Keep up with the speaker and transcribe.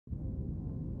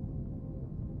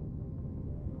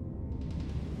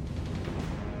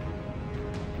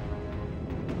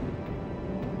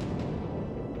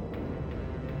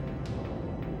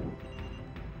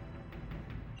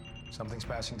Something's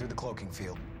passing through the cloaking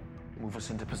field. Move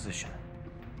us into position.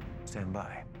 Stand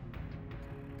by.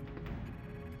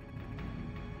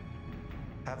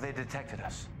 Have they detected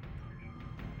us?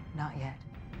 Not yet.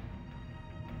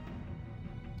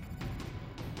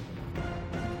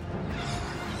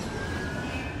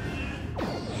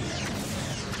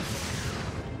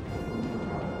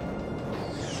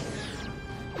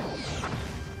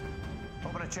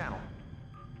 Open a channel.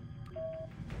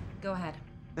 Go ahead.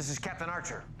 This is Captain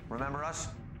Archer. Remember us?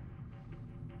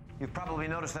 You've probably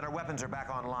noticed that our weapons are back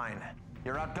online.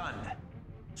 You're outgunned.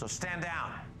 So stand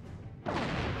down.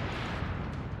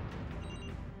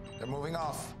 They're moving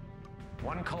off.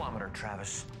 1 kilometer,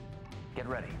 Travis. Get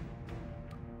ready.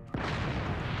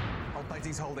 Hold tight,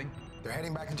 he's holding. They're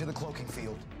heading back into the cloaking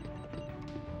field.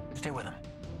 Stay with him.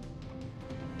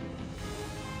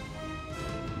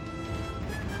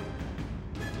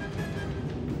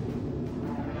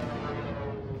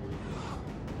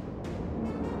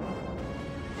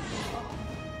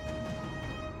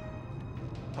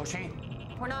 Hoshi?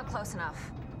 We're not close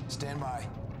enough. Stand by.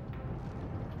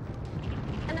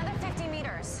 Another 50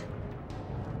 meters.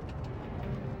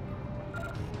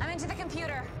 I'm into the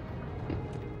computer.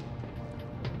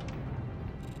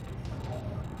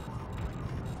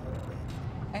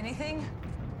 Anything?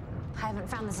 I haven't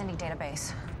found the Zinni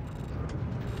database.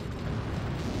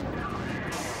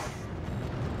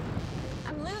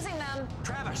 I'm losing them.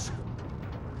 Travis!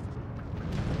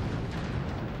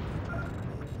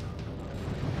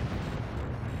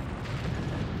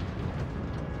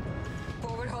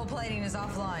 Forward hull plating is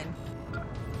offline.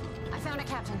 I found it,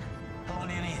 Captain. How long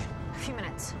do you need? A few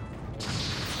minutes.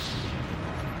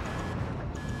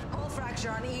 Hull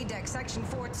fracture on E deck, section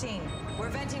 14. We're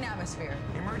venting atmosphere.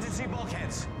 Emergency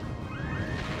bulkheads.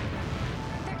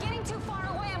 They're getting too far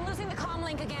away. I'm losing the comm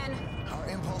link again. Our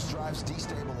impulse drive's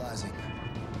destabilizing.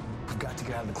 We've got to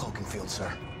get out of the cloaking field,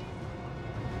 sir.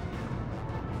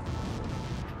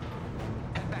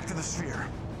 Head back to the sphere.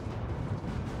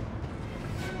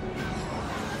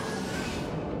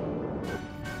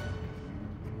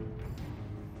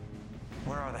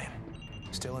 Where are they?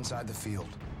 Still inside the field.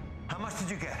 How much did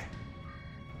you get?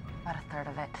 About a third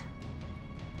of it.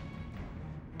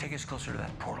 Take us closer to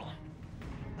that portal.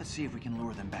 Let's see if we can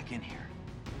lure them back in here.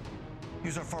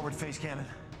 Use our forward phase cannon.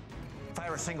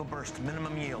 Fire a single burst,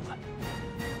 minimum yield.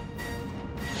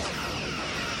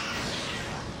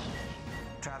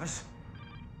 Travis?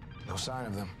 No sign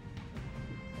of them.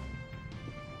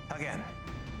 Again.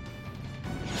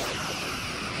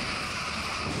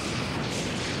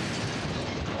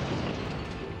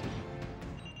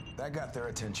 That got their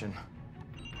attention.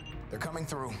 They're coming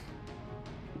through.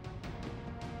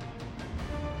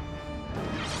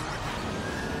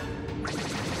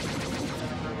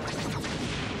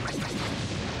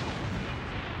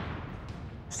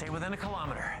 Stay within a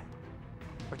kilometer.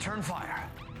 Return fire.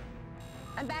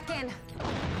 I'm back in.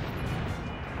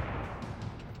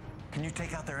 Can you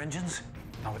take out their engines?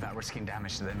 Not without risking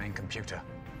damage to their main computer.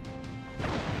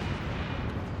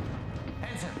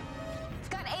 Ensign! I've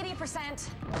got 80%.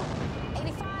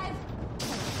 85.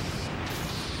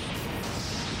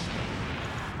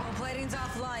 Hull plating's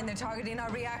offline. They're targeting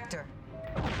our reactor.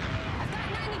 I've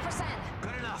got 90%.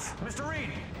 Good enough. Mr.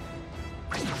 Reed!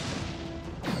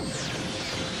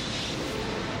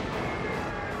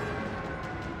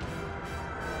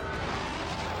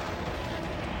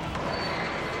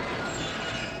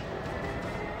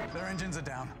 Their engines are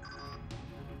down.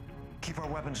 Keep our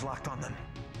weapons locked on them.